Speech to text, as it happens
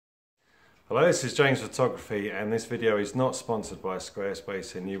Hello, this is James Photography, and this video is not sponsored by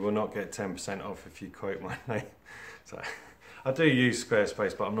Squarespace, and you will not get 10% off if you quote my name. So, I do use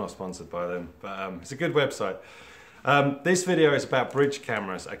Squarespace, but I'm not sponsored by them. But it's a good website. This video is about bridge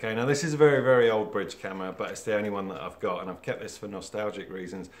cameras. Okay, now this is a very, very old bridge camera, but it's the only one that I've got, and I've kept this for nostalgic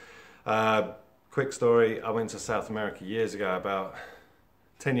reasons. Quick story: I went to South America years ago, about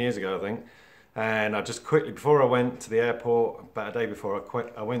 10 years ago, I think. And I just quickly, before I went to the airport, about a day before,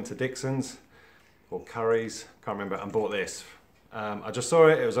 I went to Dixon's or Curry's, can't remember, and bought this. I just saw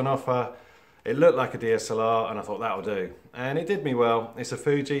it, it was an offer, it looked like a DSLR, and I thought that'll do. And it did me well. It's a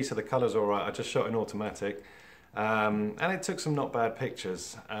Fuji, so the colour's all right. I just shot in automatic, and it took some not bad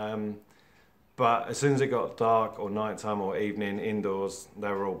pictures. But as soon as it got dark or nighttime or evening indoors, they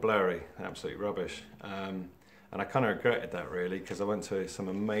were all blurry, absolutely rubbish. And I kind of regretted that really, because I went to some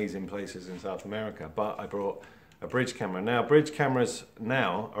amazing places in South America, but I brought a bridge camera. Now, bridge cameras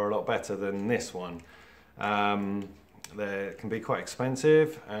now are a lot better than this one. They can be quite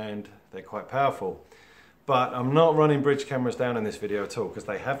expensive and they're quite powerful. But I'm not running bridge cameras down in this video at all, because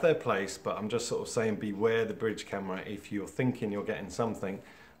they have their place, but I'm just sort of saying beware the bridge camera if you're thinking you're getting something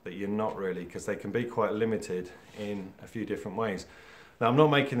that you're not really, because they can be quite limited in a few different ways. Now, I'm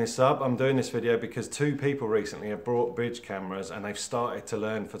not making this up, I'm doing this video because two people recently have brought bridge cameras and they've started to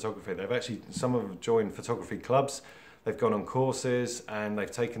learn photography. They've actually, some of them have joined photography clubs, they've gone on courses and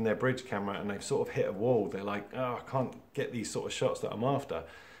they've taken their bridge camera and they've sort of hit a wall. They're like, oh, I can't get these sort of shots that I'm after.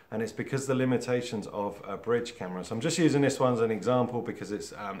 And it's because the limitations of a bridge camera. So I'm just using this one as an example because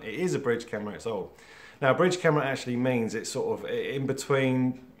it is a bridge camera, it's old. Now, a bridge camera actually means it's sort of in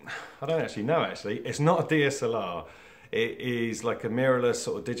between, I don't actually know actually, it's not a DSLR. It is like a mirrorless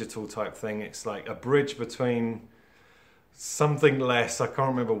sort of digital type thing. It's like a bridge between something less, I can't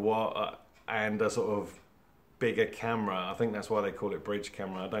remember what, and a sort of bigger camera. I think that's why they call it bridge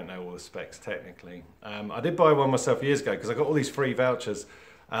camera. I don't know all the specs technically. I did buy one myself years ago because I got all these free vouchers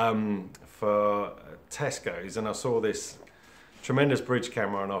for Tesco's, and I saw this tremendous bridge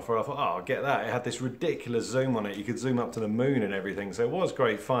camera on offer. I thought, oh, I'll get that. It had this ridiculous zoom on it. You could zoom up to the moon and everything. So it was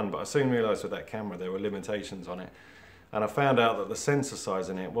great fun, but I soon realized with that camera there were limitations on it. And I found out that the sensor size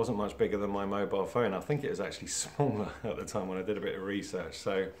in it wasn't much bigger than my mobile phone. I think it was actually smaller at the time when I did a bit of research.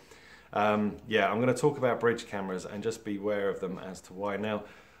 So yeah, I'm going to talk about bridge cameras and just beware of them as to why. Now,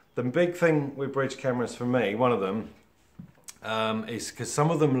 the big thing with bridge cameras for me, one of them, is because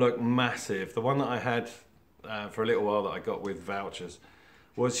some of them look massive. The one that I had for a little while that I got with vouchers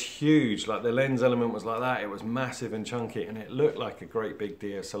was huge. Like the lens element was like that. It was massive and chunky and it looked like a great big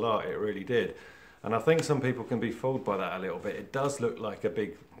DSLR. It really did. And I think some people can be fooled by that a little bit. It does look like a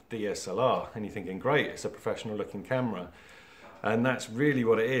big DSLR and you're thinking, great, it's a professional looking camera. And that's really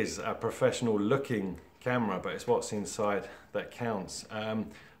what it is, a professional looking camera, but it's what's inside that counts.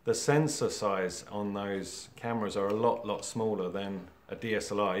 The sensor size on those cameras are a lot smaller than a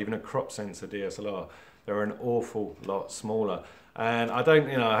DSLR, even a crop sensor DSLR. They're an awful lot smaller. And I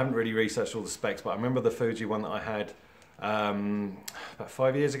haven't really researched all the specs, but I remember the Fuji one that I had about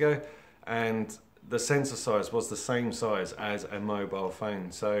 5 years ago, and the sensor size was the same size as a mobile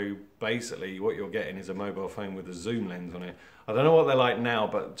phone. So basically what you're getting is a mobile phone with a zoom lens on it. I don't know what they're like now,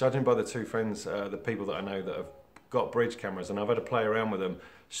 but judging by the two friends, the people that I know that have got bridge cameras, and I've had to play around with them,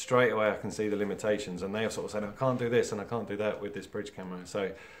 straight away I can see the limitations, and they are sort of saying, I can't do this and I can't do that with this bridge camera.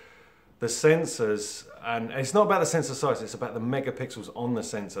 So the sensors, and it's not about the sensor size, it's about the megapixels on the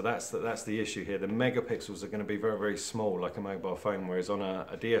sensor. That's the issue here. The megapixels are going to be very, very small, like a mobile phone, whereas on a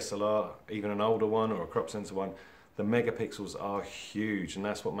DSLR, even an older one or a crop sensor one, the megapixels are huge, and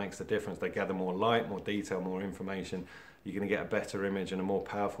that's what makes the difference. They gather more light, more detail, more information. You're going to get a better image and a more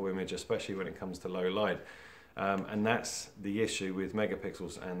powerful image, especially when it comes to low light. And that's the issue with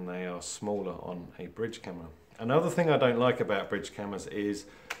megapixels, and they are smaller on a bridge camera. Another thing I don't like about bridge cameras is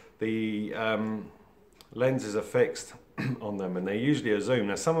the lenses are fixed on them, and they're usually a zoom.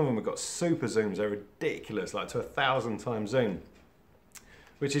 Now, some of them have got super zooms, they're ridiculous, like to 1,000 times zoom,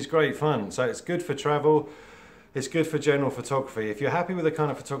 which is great fun. So it's good for travel, it's good for general photography. If you're happy with the kind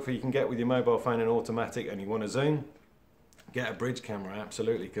of photography you can get with your mobile phone in automatic and you want to zoom, get a bridge camera,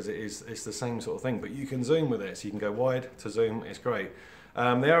 absolutely, because it's the same sort of thing, but you can zoom with it, so you can go wide to zoom, it's great.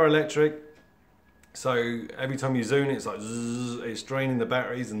 They are electric, so every time you zoom, it's like zzz, it's draining the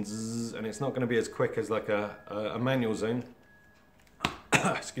batteries and zzz, and it's not going to be as quick as like a manual zoom.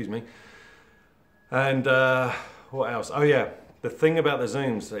 Excuse me. And what else? Oh yeah, the thing about the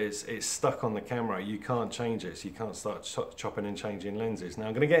zooms is it's stuck on the camera. You can't change it, so you can't start chopping and changing lenses. Now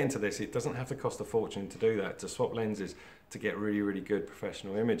I'm going to get into this. It doesn't have to cost a fortune to do that, to swap lenses to get really, really good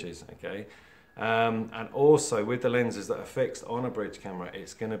professional images. Okay. And also with the lenses that are fixed on a bridge camera,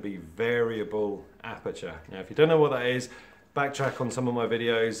 it's going to be variable aperture. Now, if you don't know what that is, backtrack on some of my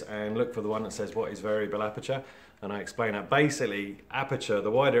videos and look for the one that says what is variable aperture, and I explain that. Basically, aperture, the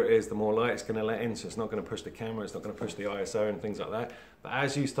wider it is, the more light it's going to let in, so it's not going to push the camera, it's not going to push the ISO and things like that. But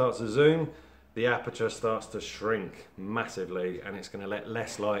as you start to zoom, the aperture starts to shrink massively, and it's going to let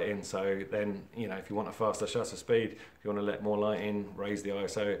less light in. So then, you know, if you want a faster shutter speed, if you want to let more light in, raise the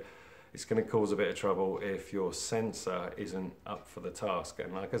ISO, it's going to cause a bit of trouble if your sensor isn't up for the task.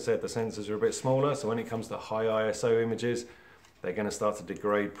 And like I said, the sensors are a bit smaller, so when it comes to high ISO images, they're going to start to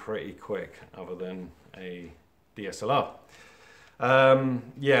degrade pretty quick, other than a DSLR.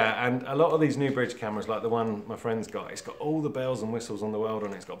 Yeah, and a lot of these new bridge cameras, like the one my friend's got, it's got all the bells and whistles on the world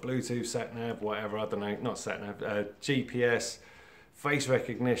on it. It's got Bluetooth, sat-nav, whatever, I don't know, not sat-nav, GPS, face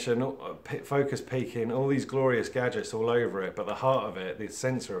recognition, focus peaking, all these glorious gadgets all over it, but the heart of it, the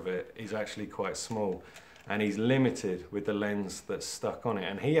sensor of it, is actually quite small, and he's limited with the lens that's stuck on it.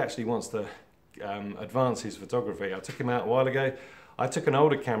 And he actually wants to advance his photography. I took him out a while ago. I took an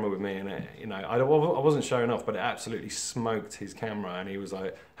older camera with me, and it, you know, I wasn't showing off, but it absolutely smoked his camera. And he was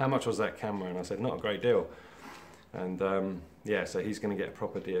like, "How much was that camera?" And I said, "Not a great deal." And yeah, so he's going to get a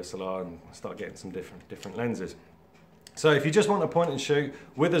proper DSLR and start getting some different lenses. So if you just want to point and shoot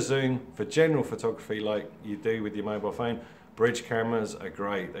with a zoom for general photography like you do with your mobile phone, bridge cameras are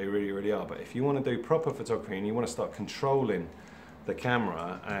great. They really, really are. But if you want to do proper photography and you want to start controlling the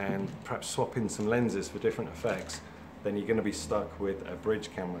camera and perhaps swap in some lenses for different effects, then you're going to be stuck with a bridge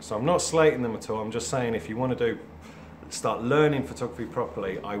camera. So I'm not slating them at all. I'm just saying, if you want to start learning photography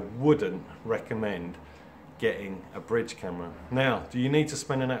properly, I wouldn't recommend getting a bridge camera. Now, do you need to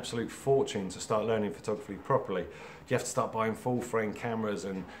spend an absolute fortune to start learning photography properly? Do you have to start buying full frame cameras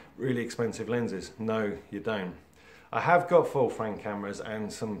and really expensive lenses? No, you don't. I have got full frame cameras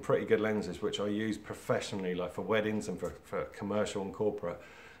and some pretty good lenses which I use professionally, like for weddings and for commercial and corporate.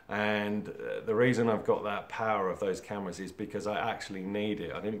 And the reason I've got that power of those cameras is because I actually need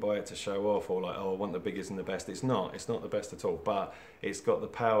it. I didn't buy it to show off, or like, oh, I want the biggest and the best. It's not the best at all, but it's got the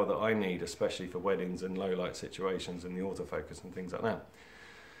power that I need, especially for weddings and low light situations and the autofocus and things like that.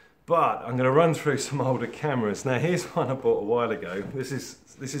 But I'm going to run through some older cameras. Now, here's one I bought a while ago. This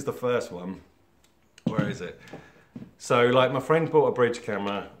is the first one. Where is it? So, like, my friend bought a bridge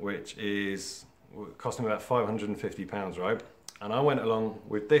camera, which cost him about £550, right? And I went along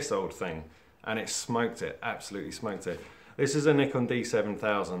with this old thing, and it smoked it, absolutely smoked it. This is a Nikon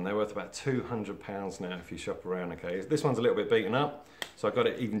D7000. They're worth about £200 now if you shop around, okay? This one's a little bit beaten up, so I got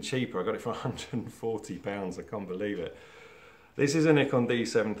it even cheaper. I got it for £140, I can't believe it. This is a Nikon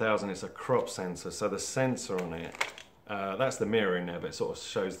D7000, it's a crop sensor, so the sensor on it, that's the mirror in there, but it sort of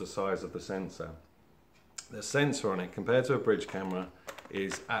shows the size of the sensor. The sensor on it, compared to a bridge camera,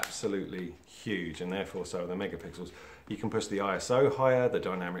 is absolutely huge, and therefore so are the megapixels. You can push the ISO higher, the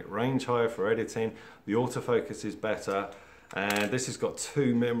dynamic range higher for editing, the autofocus is better, and this has got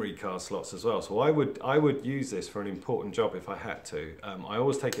 2 memory card slots as well. So I would use this for an important job if I had to. I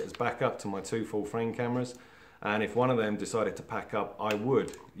always take it as backup to my 2 full frame cameras, and if one of them decided to pack up, I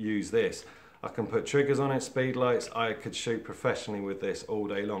would use this. I can put triggers on it, speed lights. I could shoot professionally with this all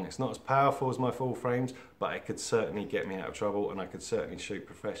day long. It's not as powerful as my full frames, but it could certainly get me out of trouble, and I could certainly shoot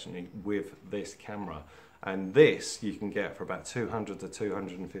professionally with this camera. And this you can get for about £200 to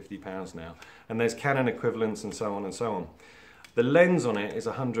 £250 now. And there's Canon equivalents and so on and so on. The lens on it is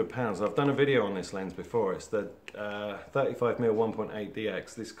 £100. I've done a video on this lens before. It's the 35mm 1.8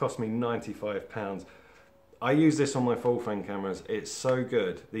 DX. This cost me £95. I use this on my full frame cameras. It's so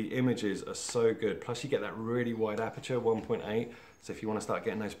good. The images are so good. Plus you get that really wide aperture, 1.8. So if you want to start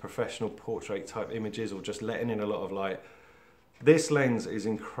getting those professional portrait type images or just letting in a lot of light, this lens is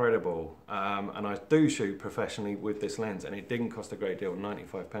incredible. And I do shoot professionally with this lens, and it didn't cost a great deal,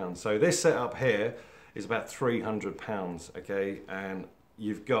 £95. So this setup here is about £300, okay? And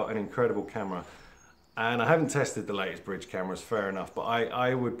you've got an incredible camera. And I haven't tested the latest bridge cameras, fair enough, but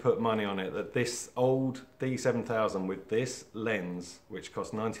I would put money on it that this old D7000 with this lens, which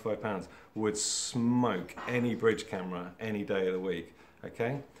cost £95, would smoke any bridge camera any day of the week,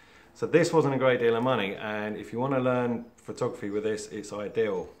 okay? So this wasn't a great deal of money, and if you want to learn photography with this, it's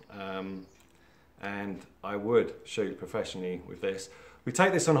ideal. And I would shoot professionally with this. We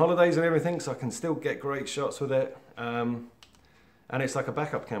take this on holidays and everything, so I can still get great shots with it. And it's like a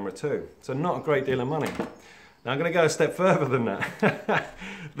backup camera too. So not a great deal of money. Now I'm going to go a step further than that.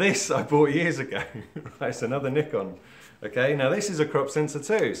 This I bought years ago. It's another Nikon. Okay, now this is a crop sensor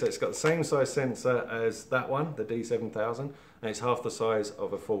too. So it's got the same size sensor as that one, the D7000, and it's half the size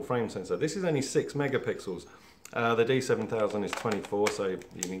of a full frame sensor. This is only 6 megapixels. The D7000 is 24, so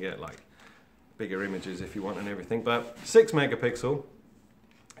you can get like bigger images if you want and everything. But 6 megapixel,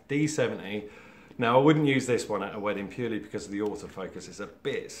 D70. Now I wouldn't use this one at a wedding purely because of the autofocus. It's a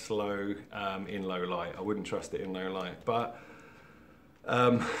bit slow in low light. I wouldn't trust it in low light. But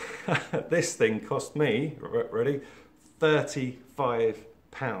this thing cost me, ready, £35.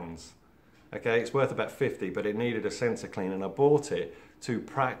 Okay, it's worth about 50, but it needed a sensor clean, and I bought it to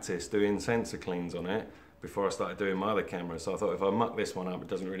practice doing sensor cleans on it before I started doing my other cameras. So I thought if I muck this one up, it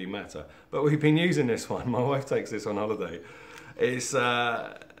doesn't really matter. But we've been using this one. My wife takes this on holiday. It's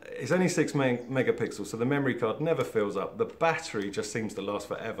only 6 megapixels, so the memory card never fills up. The battery just seems to last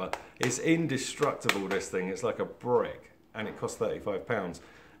forever. It's indestructible, this thing. It's like a brick, and it costs £35.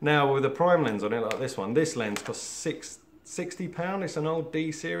 Now, with a prime lens on it like this one, this lens costs £60. It's an old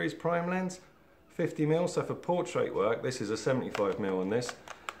D series prime lens, 50mm. So for portrait work, this is a 75mm on this.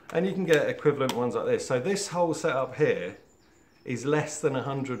 And you can get equivalent ones like this. So this whole setup here is less than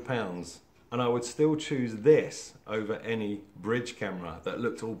 £100. And I would still choose this over any bridge camera that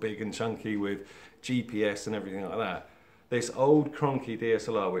looked all big and chunky with GPS and everything like that. This old cronky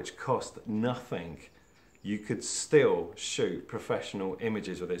DSLR, which cost nothing, you could still shoot professional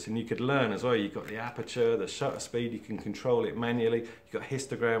images with this. And you could learn as well. You've got the aperture, the shutter speed, you can control it manually. You've got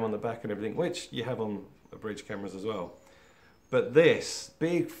histogram on the back and everything, which you have on the bridge cameras as well. But this,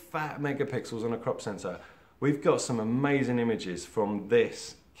 big fat megapixels on a crop sensor, we've got some amazing images from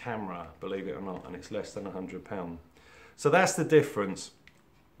this camera, believe it or not, and it's less than £100. So that's the difference.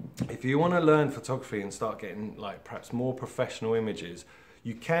 If you want to learn photography and start getting like perhaps more professional images,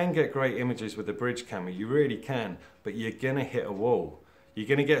 you can get great images with the bridge camera, you really can, but you're gonna hit a wall. You're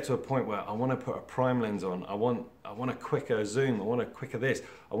gonna get to a point where I want to put a prime lens on, I want a quicker zoom, I want a quicker this,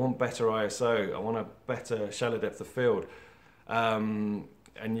 I want better ISO, I want a better shallow depth of field, I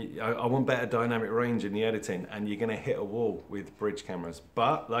want better dynamic range in the editing, and you're gonna hit a wall with bridge cameras.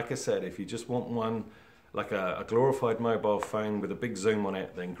 But like I said, if you just want one like a glorified mobile phone with a big zoom on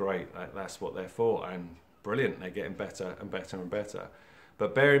it, then great, that's what they're for, and brilliant, they're getting better and better and better.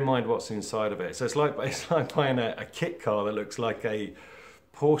 But bear in mind what's inside of it. So it's like buying a kit car that looks like a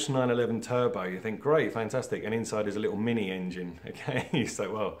Porsche 911 Turbo. You think, great, fantastic, and inside is a little mini engine, okay? You say,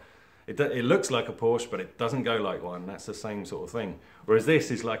 well, it looks like a Porsche, but it doesn't go like one. That's the same sort of thing. Whereas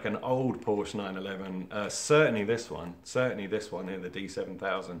this is like an old Porsche 911, certainly this one here, the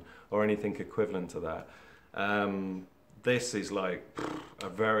D7000, or anything equivalent to that. This is like a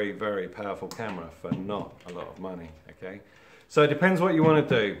very, very powerful camera for not a lot of money, okay? So it depends what you want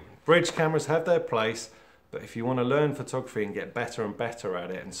to do. Bridge cameras have their place, but if you want to learn photography and get better and better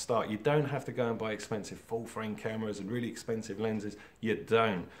at it and start, you don't have to go and buy expensive full frame cameras and really expensive lenses. You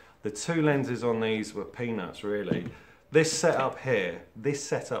don't. The 2 lenses on these were peanuts, really. This setup here,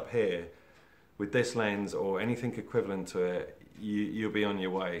 with this lens or anything equivalent to it, you'll be on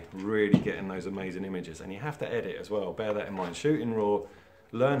your way, really getting those amazing images. And you have to edit as well, bear that in mind. Shoot in RAW,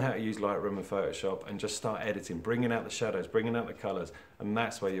 learn how to use Lightroom and Photoshop, and just start editing, bringing out the shadows, bringing out the colors, and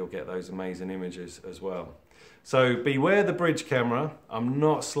that's where you'll get those amazing images as well. So beware the bridge camera. I'm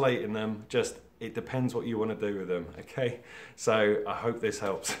not slating them, just it depends what you want to do with them, okay? So I hope this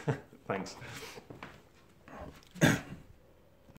helps. Thanks.